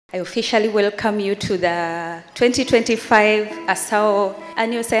I officially welcome you to the 2025 ASAO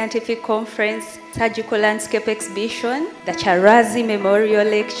Annual Scientific Conference Surgical Landscape Exhibition, the Charazi Memorial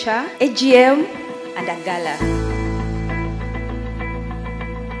Lecture, AGM, and a gala.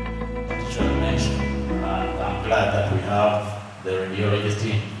 I'm glad that we have the radiologist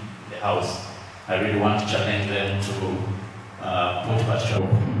in the house. I really want to challenge them to put partial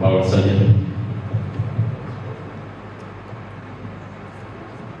bowel surgery.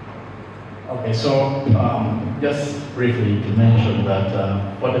 Okay, so just briefly to mention that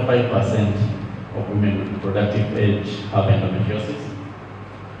 45% of women with reproductive age have endometriosis.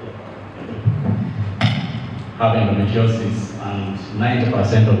 And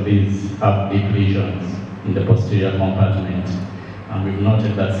 90% of these have deep lesions in the posterior compartment. And we've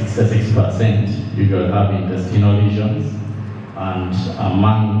noted that 66% usually have intestinal lesions. And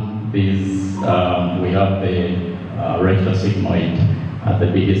among these, we have the rectal sigmoid as the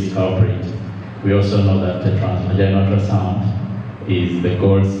biggest culprit. We also know that the transvaginal ultrasound is the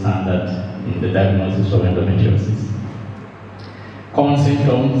gold standard in the diagnosis of endometriosis. Common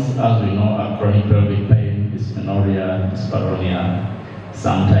symptoms, as we know, are chronic pelvic pain, dysmenorrhea, dyspareunia,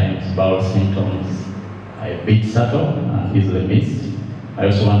 sometimes bowel symptoms are a bit subtle and easily missed. I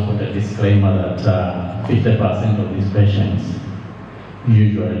also want to put a disclaimer that 50% of these patients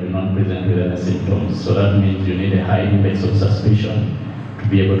usually do not present with any symptoms. So that means you need a high index of suspicion to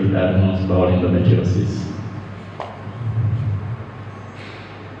be able to diagnose bowel endometriosis.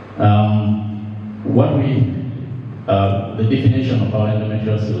 The definition of bowel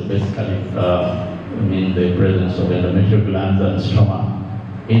endometriosis is basically mean the presence of endometrial glands and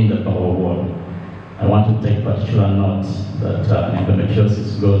stroma in the bowel wall. I want to take particular note that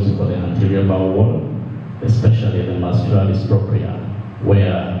endometriosis goes for the anterior bowel wall, especially the muscularis propria,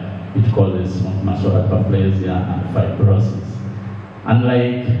 where it causes muscular hyperplasia and fibrosis.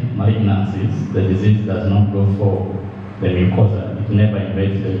 Unlike malignancies, the disease does not go for the mucosa. It never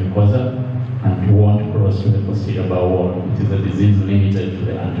invades the mucosa and it won't cross to the posterior bowel wall. It is a disease limited to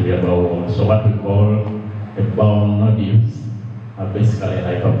the anterior bowel wall. So what we call a bowel nodules are basically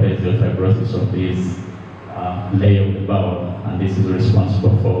hyperplasia fibrosis of this layer of the bowel, and this is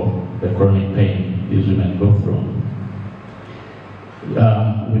responsible for the chronic pain these women go through.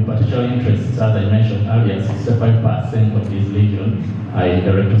 With particular interest, as I mentioned earlier, 65% of these lesions are in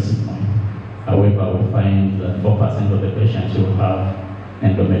the rectal sigmoid. However, we find that 4% of the patients will have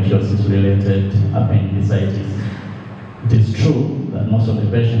endometriosis-related appendicitis. It is true that most of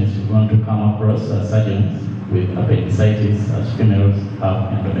the patients you're going to come across as surgeons with appendicitis, as females have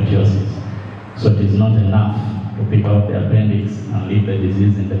endometriosis. So it is not enough to pick out the appendix and leave the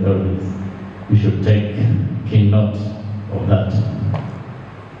disease in the pelvis. We should take keen note of that.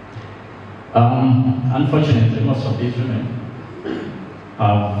 Unfortunately, most of these women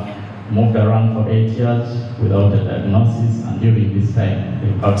have moved around for 8 years without a diagnosis, and during this time,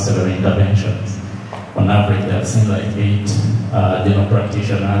 they've had several interventions. On average, they have seen like 8 general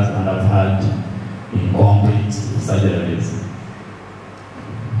practitioners and have had incomplete surgeries.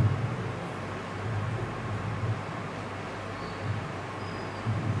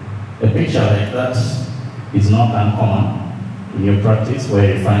 A picture like that is not uncommon in your practice,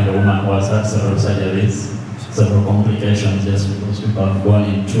 where you find a woman who has had several surgeries, several complications, just because people have gone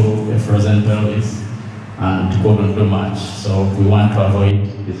into a frozen pelvis and couldn't do much. So we want to avoid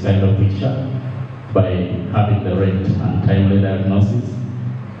this kind of picture by having the right and timely diagnosis.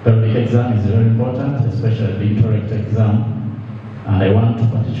 Pelvic exam is very important, especially the intrarectal exam. And I want to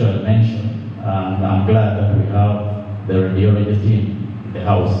particularly mention, and I'm glad that we have the radiologist in the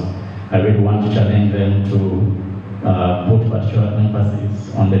house. I really want to challenge them to put particular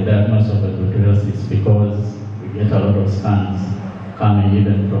emphasis on the diagnosis of endometriosis, because we get a lot of scans coming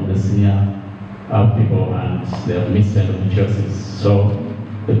even from the senior people and they have missed endometriosis. So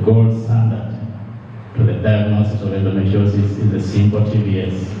the gold standard to the diagnosis of endometriosis is a simple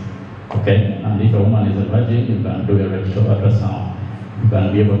TVS. Okay? And if a woman is a virgin, you can do a rectal ultrasound. You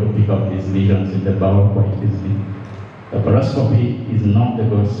can be able to pick up these lesions in the bowel quite easily. Laparoscopy is not the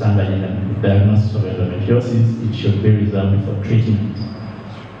gold standard in the diagnosis of endometriosis. It should be reserved for treatment.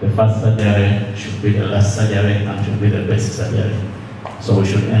 The first surgery should be the last surgery and should be the best surgery. So we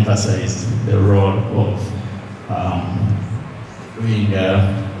should emphasize the role of doing a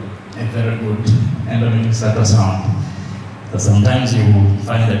very good endometriosis ultrasound. So sometimes you will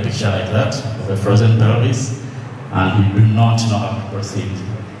find a picture like that of a frozen pelvis and you do not know how to proceed.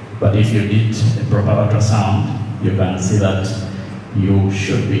 But if you did a proper ultrasound, you can see that you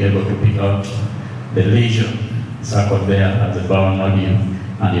should be able to pick out the lesion circled there as a bowel nodule,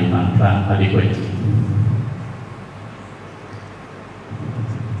 and you can plan adequately.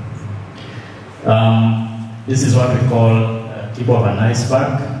 This is what we call tip of an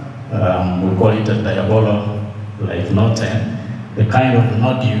iceberg. We call it a diabolo, like noten. The kind of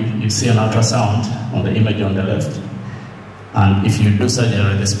nodule you see on ultrasound on the image on the left. And if you do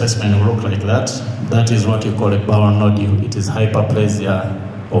surgery, the specimen will look like that. That is what you call a bowel nodule. It is hyperplasia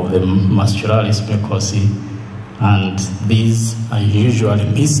of the muscularis precoci. And these are usually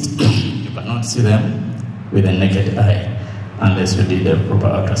missed. You cannot see them with the naked eye unless you did a proper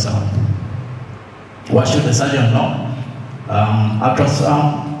ultrasound. What should the surgeon know?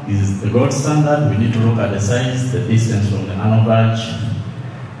 Ultrasound is the gold standard. We need to look at the size, the distance from the anal verge,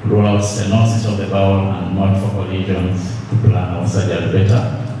 rule out stenosis of the bowel and multifocal lesions to plan our surgery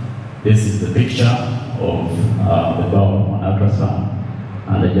better. This is the picture of the bowel on ultrasound,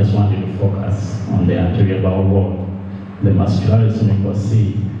 and I just want you to focus on the anterior bowel wall. The muscularis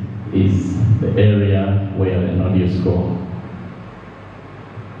precoci is the area where the nodules go.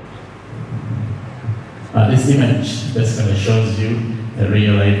 This image basically shows you a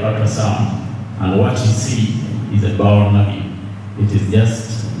real-life ultrasound, and what you see is a bowel nodule. It is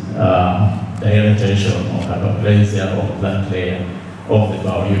just dilatation or hyperplasia of that layer of the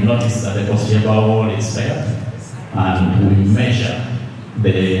bowel. You notice that the posterior bowel wall is spared, and we measure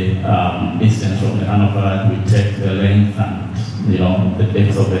the distance from the anal verge. We take the length and the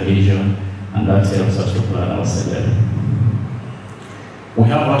depth of the lesion, and that helps us to plan our surgery. We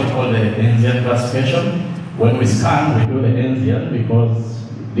have what we call the NZN classification. When we scan, we do the NZN because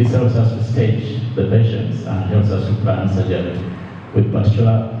this helps us to stage the patients and helps us to plan surgery. With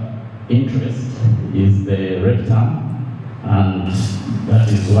particular interest is the rectum, and that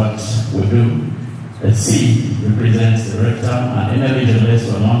is what we do. A C represents the rectum, and any lesion less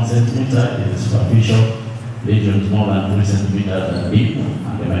than 1 centimeter is superficial. Lesions more than 3 centimeters are deep,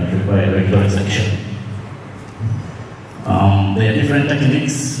 and they might require rectal resection. There are different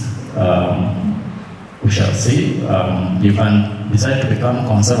techniques we shall see. You can decide to become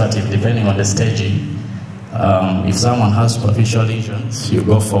conservative depending on the staging. If someone has superficial lesions, you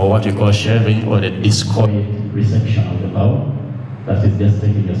go for what you call shaving or the discoid resection of the bowel. That is just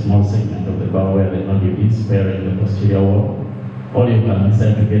taking a small segment of the bowel where the nodule is, sparing the posterior wall. Or you can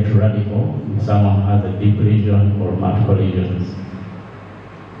decide to get radical if someone has a deep lesion or multiple lesions.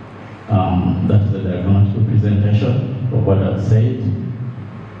 That's the diagnostic presentation of what I've said.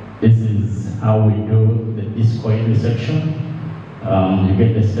 This is how we do the discoid resection. You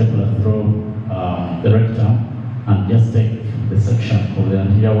get the stapler through the rectum and just take the section of the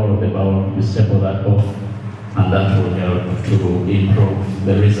anterior wall of the bowel, you staple that off, and that will help to improve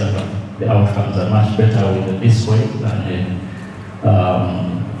the result. The outcomes are much better with the discoid than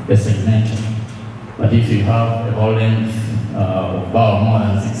the segmental. But if you have a whole length of bowel more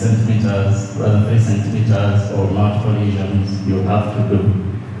than 6 centimeters, rather 3 centimeters, or multiple lesions, you have to do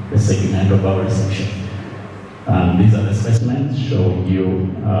the segmental bowel resection. And these are the specimens showing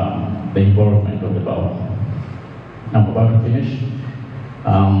you the involvement of the bowel. I'm about to finish.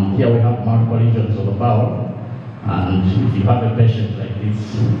 Here we have multiple lesions of the bowel, and if you have a patient like this,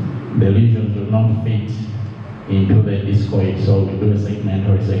 the lesions will not fit into the discoid, so we do a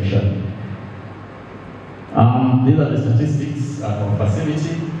segmental resection. These are the statistics at our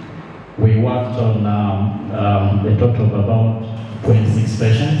facility. We worked on a total of about 26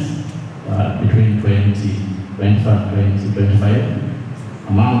 patients between 25, 25.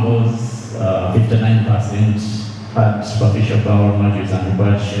 Among those, 59% had superficial bowel nodules and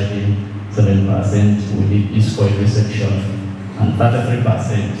required shaving, 7% we did discoid resection, and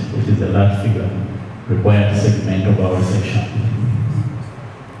 33%, which is a large figure, required segmental bowel resection.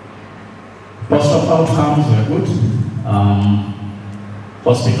 Post-op outcomes were good.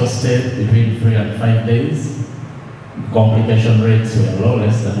 Hospital stay between 3 and 5 days. Complication rates were low,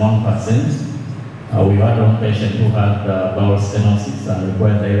 less than 1%. We had one patient who had bowel stenosis and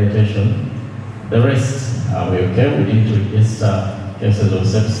required dilatation. The rest were okay. We didn't register cases of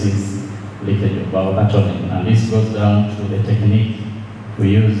sepsis, leakage of bowel atony, and this goes down to the technique. We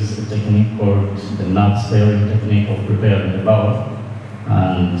use a technique called the nerve sparing technique of preparing the bowel,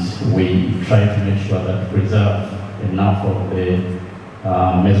 and we try to make sure that we preserve enough of the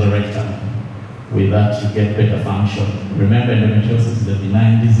mesorectum. With that, you get better function. Remember, endometriosis is a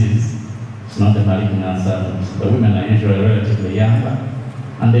benign disease. It's not a malignancy, and the women are usually relatively younger,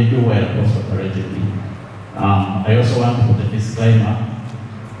 and they do well post-operatively. I also want to put a disclaimer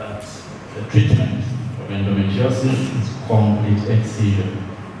that the treatment of endometriosis is complete excision.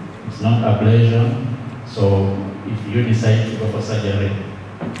 It's not ablation, so if you decide to go for surgery,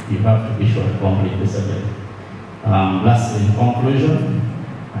 you have to be sure to complete the surgery. Lastly, in conclusion,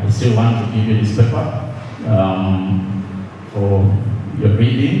 I still want to give you this paper for your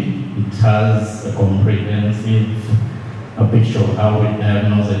reading. It has a comprehensive picture of how we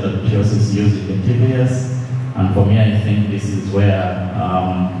diagnose endometriosis using the TVS. And for me, I think this is where,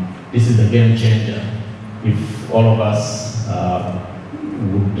 this is the game changer. If all of us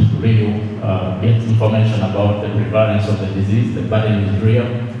would really get information about the prevalence of the disease, the burden is real,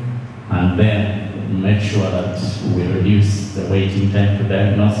 and then make sure that we reduce the waiting time to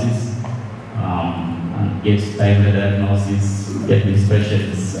diagnosis, and get timely diagnosis, get these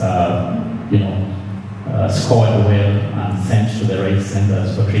patients, scored well and sent to the right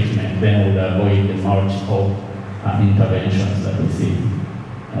centers for treatment, then we'll avoid the multiple interventions that we see.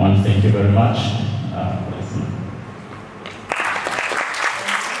 I want to thank you very much.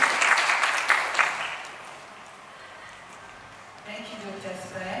 Thank you, Dr.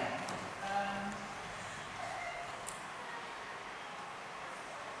 Spire.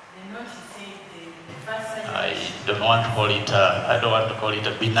 The note you said the first surgery. I don't want to call it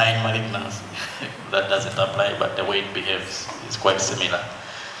a benign malignancy. That doesn't apply, but the way it behaves is quite similar.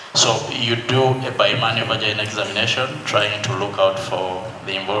 So you do a bimanual vaginal examination, trying to look out for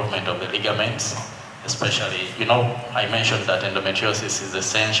the involvement of the ligaments, especially, I mentioned that endometriosis is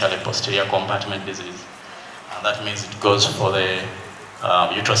essentially a posterior compartment disease. And that means it goes for the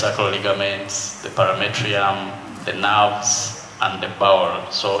uterosacral ligaments, the parametrium, the nerves, and the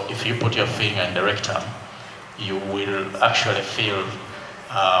bowel. So if you put your finger in the rectum, you will actually feel,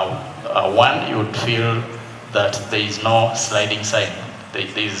 one, you would feel that there is no sliding sign. There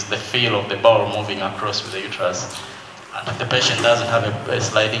is the feel of the bowel moving across with the uterus. And if the patient doesn't have a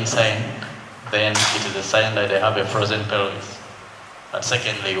sliding sign, then it is a sign that they have a frozen pelvis. But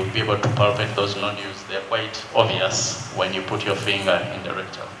secondly, you'll be able to palpate those nodules. They're quite obvious when you put your finger in the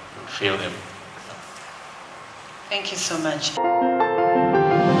rectum. You'll feel them. Thank you so much.